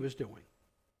signs that he was doing.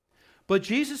 But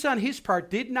Jesus on his part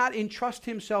did not entrust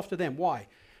himself to them. Why?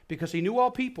 Because he knew all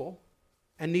people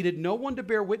and needed no one to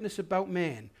bear witness about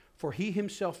man, for he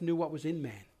himself knew what was in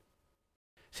man.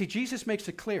 See, Jesus makes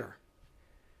it clear.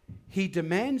 He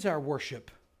demands our worship,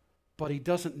 but he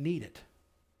doesn't need it.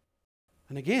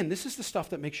 And again, this is the stuff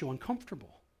that makes you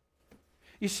uncomfortable.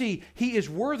 You see, he is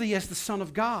worthy as the Son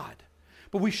of God.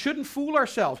 But we shouldn't fool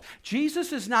ourselves.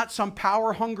 Jesus is not some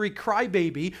power-hungry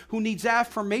crybaby who needs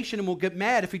affirmation and will get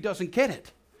mad if he doesn't get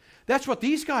it. That's what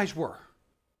these guys were.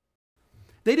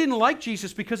 They didn't like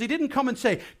Jesus because he didn't come and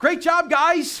say, "Great job,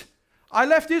 guys. I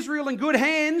left Israel in good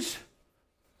hands."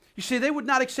 You see, they would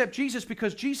not accept Jesus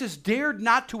because Jesus dared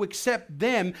not to accept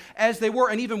them as they were.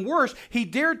 And even worse, he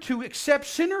dared to accept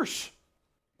sinners.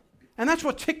 And that's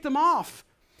what ticked them off.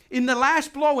 In the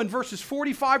last blow in verses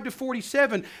 45 to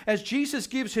 47, as Jesus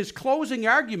gives his closing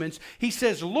arguments, he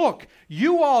says, "Look,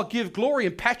 you all give glory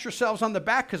and pat yourselves on the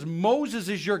back because Moses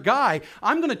is your guy.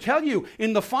 I'm going to tell you,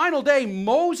 in the final day,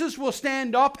 Moses will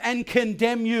stand up and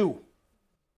condemn you."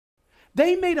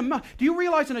 They made a... Do you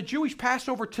realize in a Jewish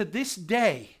Passover to this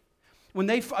day, when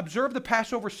they observe the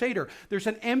Passover Seder, there's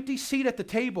an empty seat at the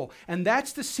table, and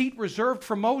that's the seat reserved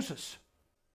for Moses.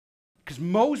 Because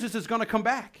Moses is going to come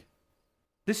back.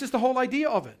 This is the whole idea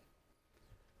of it.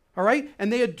 All right?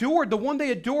 And they adored, the one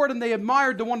they adored and they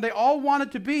admired, the one they all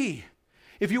wanted to be.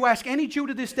 If you ask any Jew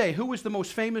to this day, who is the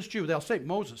most famous Jew? They'll say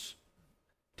Moses.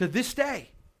 To this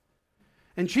day.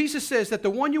 And Jesus says that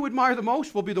the one you admire the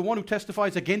most will be the one who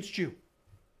testifies against you.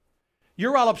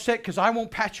 You're all upset because I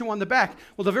won't pat you on the back.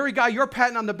 Well, the very guy you're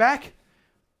patting on the back,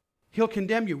 he'll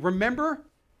condemn you. Remember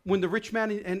when the rich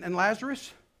man and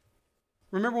Lazarus?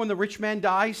 Remember when the rich man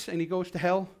dies and he goes to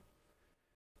hell?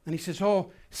 And he says,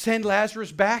 "Oh, send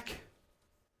Lazarus back.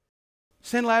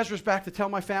 Send Lazarus back to tell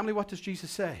my family." What does Jesus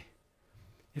say?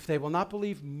 If they will not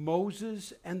believe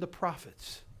Moses and the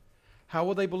prophets, how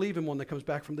will they believe him when he comes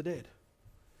back from the dead?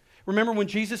 Remember when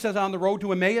Jesus is on the road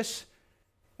to Emmaus?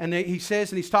 And he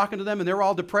says, and he's talking to them, and they're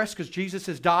all depressed because Jesus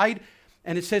has died.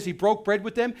 And it says he broke bread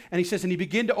with them. And he says, and he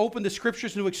began to open the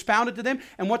scriptures and to expound it to them.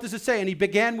 And what does it say? And he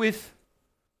began with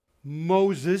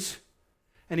Moses.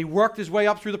 And he worked his way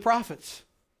up through the prophets.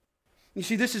 You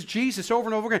see, this is Jesus over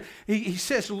and over again. He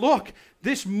says, "Look,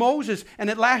 this Moses." And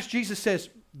at last Jesus says,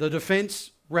 "The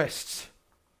defense rests."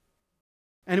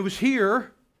 And it was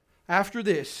here, after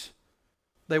this,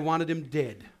 they wanted him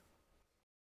dead.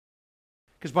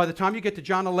 Because by the time you get to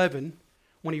John 11,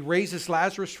 when he raises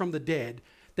Lazarus from the dead,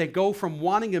 they go from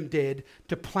wanting him dead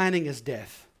to planning his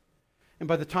death. And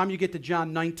by the time you get to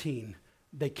John 19,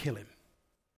 they kill him.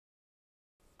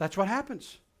 That's what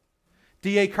happens.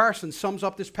 D.A. Carson sums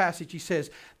up this passage. He says,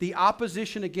 "The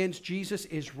opposition against Jesus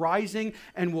is rising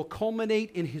and will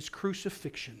culminate in his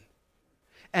crucifixion.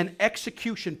 An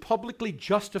execution publicly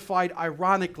justified,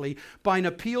 ironically, by an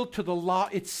appeal to the law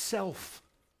itself.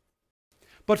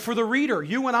 But for the reader,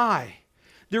 you and I,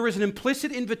 there is an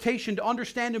implicit invitation to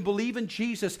understand and believe in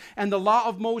Jesus and the law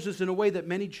of Moses in a way that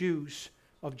many Jews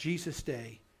of Jesus'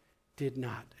 day did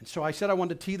not." And so I said I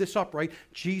wanted to tee this up, right?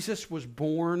 Jesus was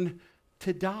born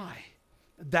to die.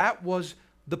 That was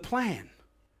the plan.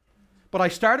 But I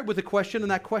started with a question,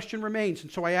 and that question remains.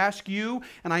 And so I ask you,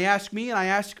 and I ask me, and I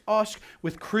ask us,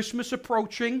 with Christmas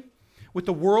approaching, with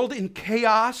the world in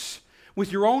chaos,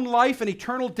 with your own life and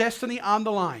eternal destiny on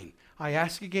the line, I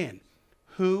ask again,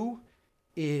 who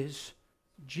is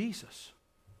Jesus?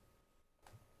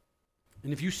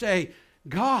 And if you say,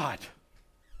 God,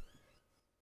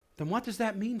 then what does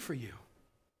that mean for you?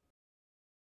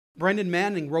 Brendan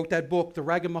Manning wrote that book, The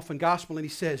Ragamuffin Gospel, and he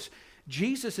says,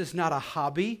 Jesus is not a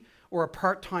hobby or a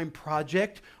part-time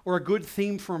project or a good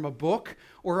theme from a book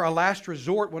or a last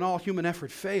resort when all human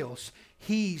effort fails.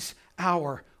 He's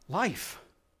our life.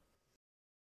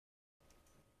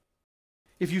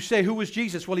 If you say, who is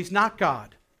Jesus? Well, he's not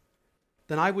God.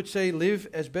 Then I would say, live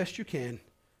as best you can,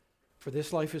 for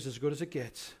this life is as good as it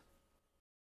gets.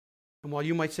 And while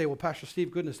you might say, well, Pastor Steve,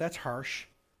 goodness, that's harsh.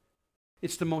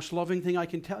 It's the most loving thing I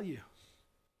can tell you.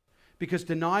 Because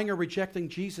denying or rejecting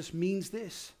Jesus means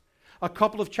this. A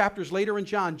couple of chapters later in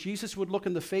John, Jesus would look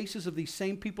in the faces of these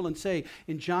same people and say,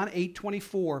 in John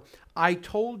 8:24, I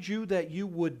told you that you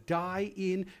would die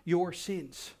in your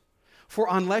sins. For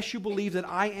unless you believe that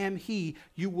I am He,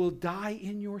 you will die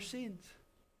in your sins.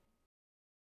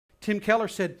 Tim Keller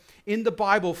said, in the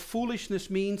Bible, foolishness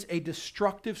means a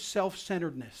destructive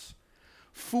self-centeredness.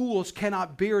 Fools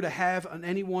cannot bear to have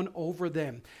anyone over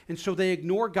them, and so they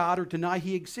ignore God or deny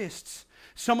He exists.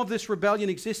 Some of this rebellion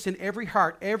exists in every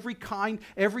heart. Every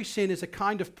sin is a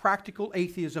kind of practical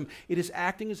atheism. It is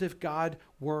acting as if God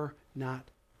were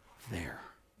not there.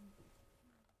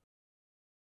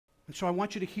 And so I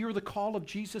want you to hear the call of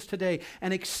Jesus today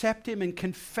and accept Him and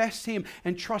confess Him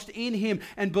and trust in Him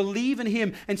and believe in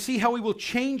Him and see how He will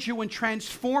change you and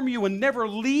transform you and never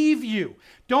leave you.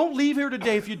 Don't leave here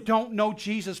today if you don't know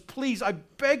Jesus. Please, I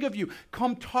beg of you,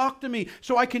 come talk to me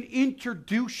so I can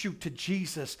introduce you to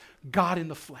Jesus, God in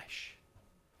the flesh.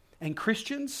 And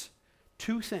Christians,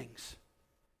 two things.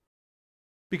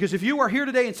 Because if you are here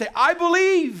today and say, I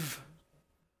believe,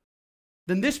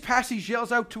 then this passage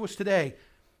yells out to us today,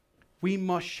 we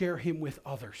must share him with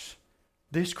others.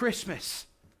 This Christmas,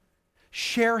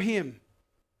 share him.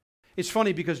 It's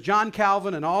funny because John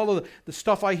Calvin and all of the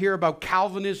stuff I hear about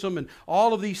Calvinism and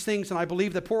all of these things, and I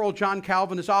believe that poor old John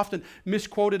Calvin is often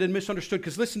misquoted and misunderstood,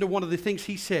 because listen to one of the things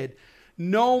he said: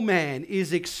 no man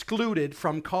is excluded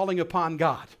from calling upon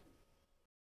God.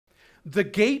 The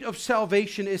gate of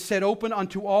salvation is set open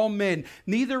unto all men.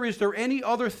 Neither is there any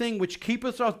other thing which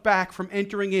keepeth us back from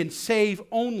entering in, save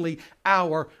only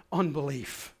our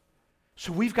unbelief.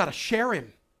 So we've got to share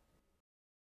him.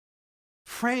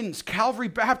 Friends, Calvary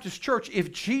Baptist Church,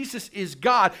 if Jesus is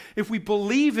God, if we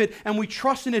believe it and we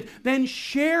trust in it, then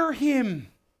share him.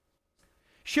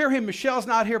 Share him. Michelle's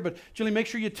not here, but Julie, make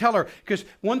sure you tell her, because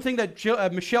one thing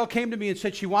that Michelle came to me and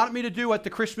said she wanted me to do at the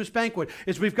Christmas banquet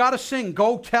is we've got to sing,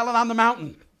 Go Tell It on the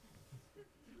Mountain.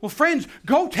 Well, friends,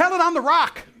 go tell it on the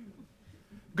rock.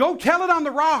 Go tell it on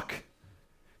the rock.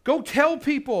 Go tell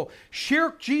people.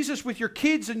 Share Jesus with your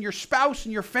kids and your spouse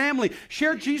and your family.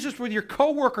 Share Jesus with your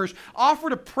coworkers.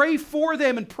 Offer to pray for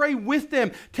them and pray with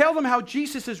them. Tell them how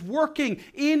Jesus is working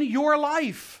in your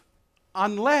life.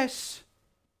 Unless,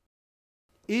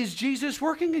 is Jesus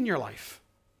working in your life?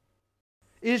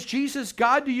 Is Jesus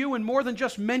God to you in more than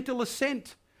just mental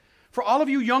assent? For all of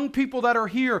you young people that are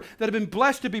here that have been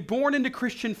blessed to be born into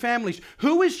Christian families,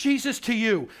 who is Jesus to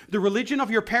you? The religion of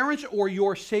your parents or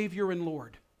your Savior and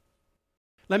Lord?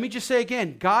 Let me just say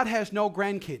again, God has no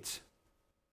grandkids.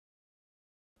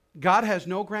 God has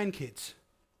no grandkids.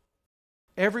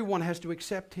 Everyone has to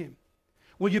accept him.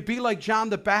 Will you be like John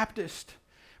the Baptist?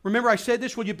 Remember I said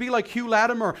this, will you be like Hugh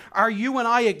Latimer? Are you and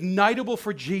I ignitable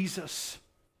for Jesus?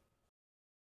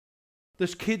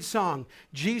 This kid's song,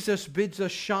 Jesus bids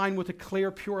us shine with a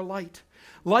clear, pure light.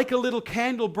 Like a little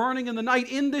candle burning in the night,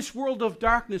 in this world of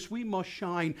darkness, we must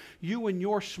shine. You in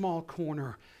your small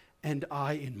corner, and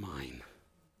I in mine.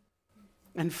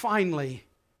 And finally,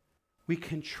 we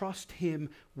can trust him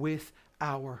with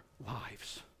our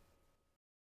lives.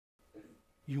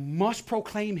 You must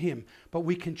proclaim him, but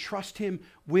we can trust him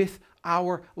with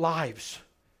our lives.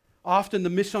 Often the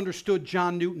misunderstood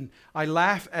John Newton. I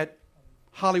laugh at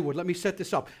Hollywood. Let me set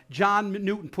this up. John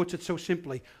Newton puts it so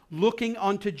simply: looking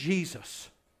unto Jesus.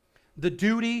 The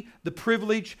duty, the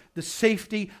privilege, the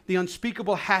safety, the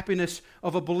unspeakable happiness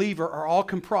of a believer are all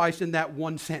comprised in that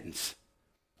one sentence.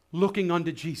 Looking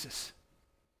unto Jesus.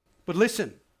 But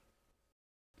listen,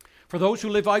 for those who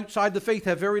live outside the faith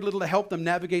have very little to help them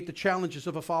navigate the challenges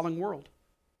of a fallen world.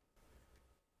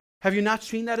 Have you not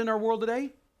seen that in our world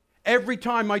today? Every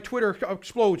time my Twitter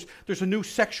explodes, there's a new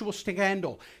sexual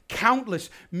scandal. Countless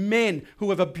men who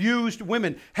have abused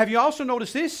women. Have you also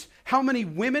noticed this? How many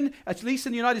women, at least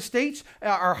in the United States,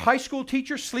 are high school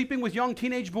teachers sleeping with young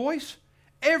teenage boys?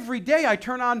 Every day I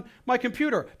turn on my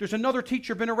computer, there's another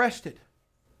teacher been arrested.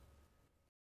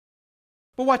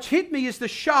 But what's hit me is the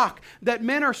shock that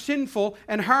men are sinful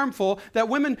and harmful, that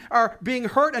women are being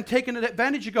hurt and taken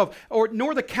advantage of,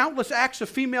 nor the countless acts of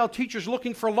female teachers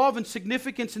looking for love and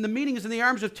significance in the meanings in the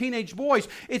arms of teenage boys.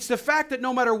 It's the fact that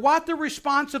no matter what the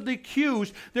response of the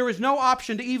accused, there is no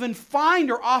option to even find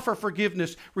or offer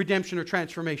forgiveness, redemption, or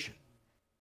transformation.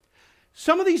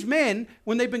 Some of these men,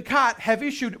 when they've been caught, have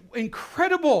issued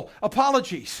incredible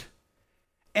apologies.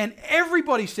 And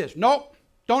everybody says, nope,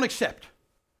 don't accept.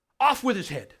 Off with his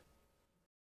head.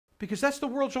 Because that's the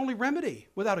world's only remedy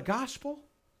without a gospel.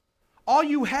 All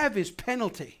you have is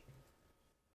penalty.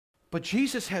 But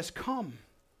Jesus has come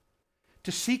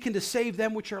to seek and to save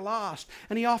them which are lost.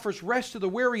 And he offers rest to the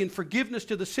weary and forgiveness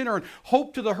to the sinner and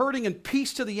hope to the hurting and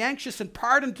peace to the anxious and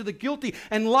pardon to the guilty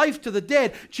and life to the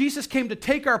dead. Jesus came to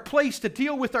take our place, to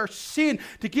deal with our sin,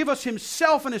 to give us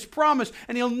himself and his promise,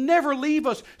 and he'll never leave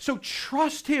us. So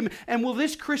trust him, and will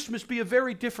this Christmas be a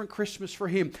very different Christmas for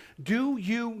him? Do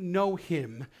you know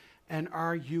him, and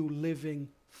are you living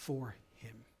for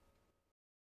him?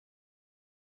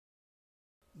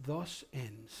 Thus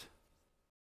ends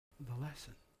the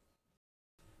lesson.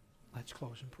 Let's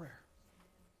close in prayer.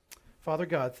 Father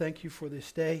God, thank you for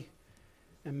this day.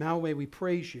 And now may we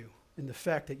praise you in the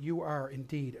fact that you are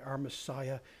indeed our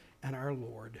Messiah and our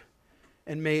Lord.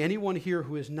 And may anyone here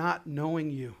who is not knowing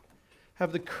you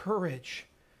have the courage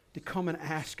to come and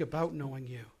ask about knowing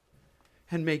you.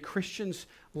 And may Christians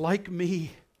like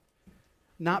me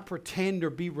not pretend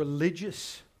or be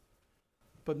religious,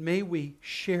 but may we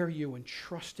share you and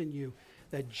trust in you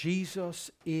that Jesus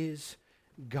is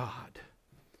God.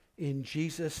 In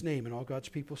Jesus' name, and all God's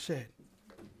people said,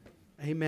 amen.